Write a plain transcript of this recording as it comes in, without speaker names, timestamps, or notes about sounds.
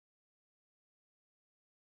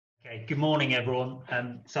Okay, good morning, everyone.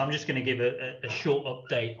 So I'm just going to give a short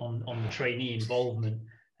update on the trainee involvement.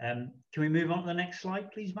 Can we move on to the next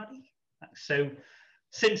slide, please, Maddie? So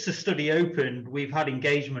since the study opened, we've had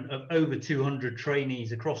engagement of over 200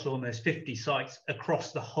 trainees across almost 50 sites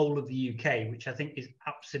across the whole of the UK, which I think is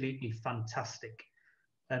absolutely fantastic.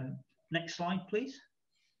 Next slide, please.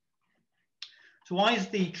 So why is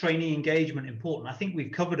the trainee engagement important? I think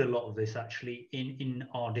we've covered a lot of this actually in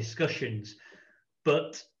our discussions.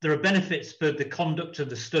 But there are benefits for the conduct of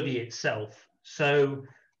the study itself. So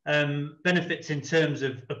benefits in terms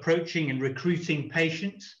of approaching and recruiting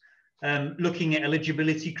patients, looking at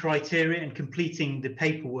eligibility criteria and completing the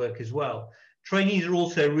paperwork as well. Trainees are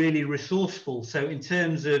also really resourceful. So in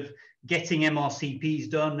terms of getting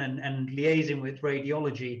MRCPs done and liaising with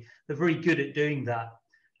radiology, they're very good at doing that.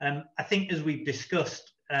 I think as we've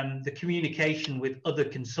discussed, the communication with other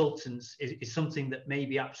consultants is something that may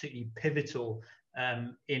be absolutely pivotal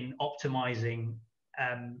in optimizing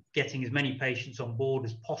getting as many patients on board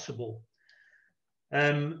as possible.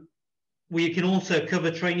 We can also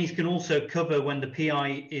cover, trainees can also cover when the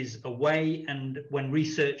PI is away and when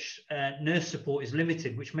research nurse support is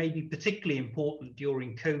limited, which may be particularly important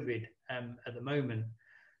during COVID at the moment.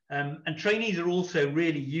 And trainees are also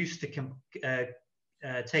really used to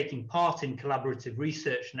taking part in collaborative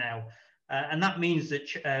research now. And that means that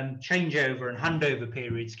changeover and handover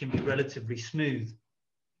periods can be relatively smooth.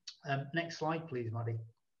 Next slide, please, Maddie.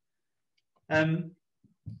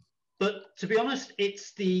 But to be honest,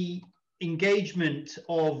 it's the engagement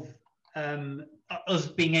of us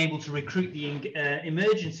being able to recruit the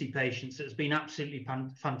emergency patients that's been absolutely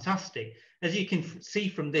fantastic. As you can see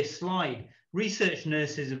from this slide, research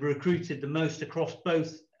nurses have recruited the most across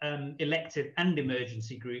both elective and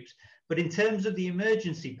emergency groups. But in terms of the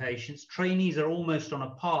emergency patients, trainees are almost on a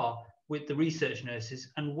par with the research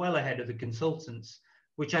nurses and well ahead of the consultants,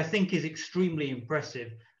 which I think is extremely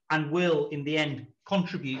impressive and will, in the end,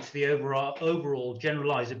 contribute to the overall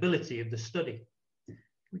generalizability of the study. Can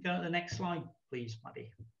we go to the next slide, please,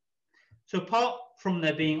 Maddie? So apart from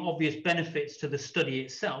there being obvious benefits to the study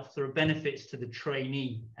itself, there are benefits to the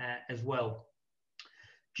trainee as well.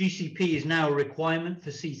 GCP is now a requirement for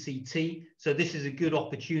CCT, so this is a good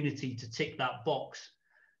opportunity to tick that box.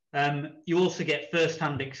 You also get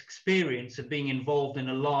first-hand experience of being involved in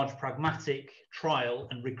a large pragmatic trial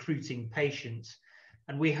and recruiting patients.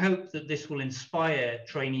 And we hope that this will inspire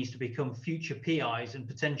trainees to become future PIs and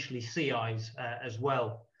potentially CIs as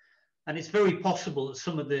well. And it's very possible that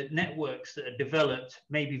some of the networks that are developed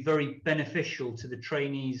may be very beneficial to the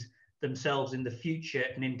trainees themselves in the future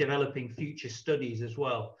and in developing future studies as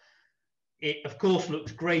well. It, of course,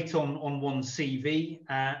 looks great on one's CV,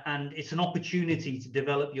 and it's an opportunity to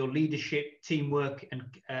develop your leadership, teamwork,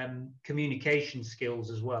 and communication skills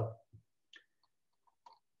as well.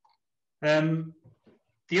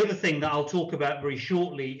 The other thing that I'll talk about very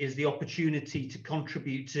shortly is the opportunity to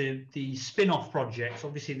contribute to the spin-off projects.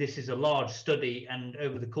 Obviously, this is a large study, and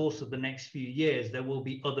over the course of the next few years, there will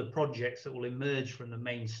be other projects that will emerge from the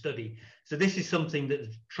main study. So this is something that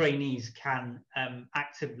the trainees can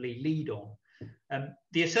actively lead on.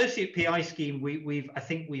 The Associate PI scheme, I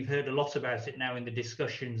think we've heard a lot about it now in the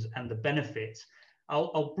discussions and the benefits.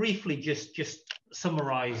 I'll briefly just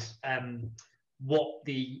summarize what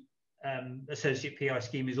the Associate PI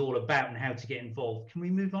scheme is all about and how to get involved. Can we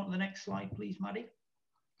move on to the next slide, please, Maddie?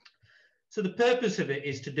 So the purpose of it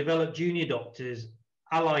is to develop junior doctors,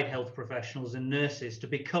 allied health professionals and nurses to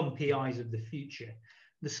become PIs of the future.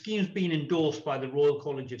 The scheme's been endorsed by the Royal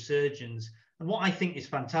College of Surgeons, and what I think is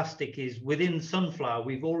fantastic is within Sunflower,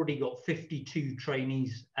 we've already got 52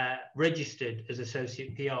 trainees registered as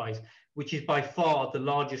Associate PIs, which is by far the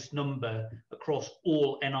largest number across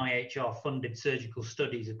all NIHR funded surgical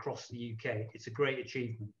studies across the UK. It's a great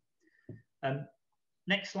achievement.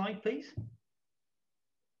 Next slide, please.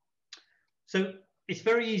 So it's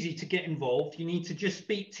very easy to get involved. You need to just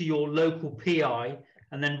speak to your local PI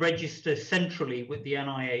and then register centrally with the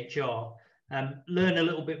NIHR. Learn a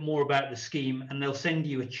little bit more about the scheme, and they'll send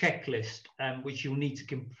you a checklist which you'll need to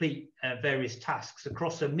complete various tasks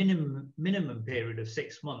across a minimum period of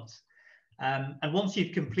 6 months. And once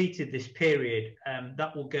you've completed this period,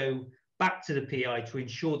 that will go back to the PI to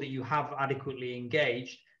ensure that you have adequately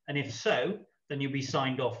engaged. And if so, then you'll be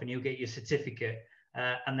signed off and you'll get your certificate.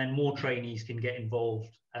 And then more trainees can get involved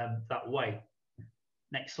that way.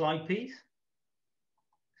 Next slide, please.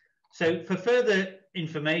 So for further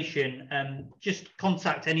information, just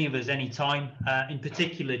contact any of us anytime, in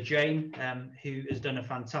particular Jane, who has done a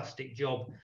fantastic job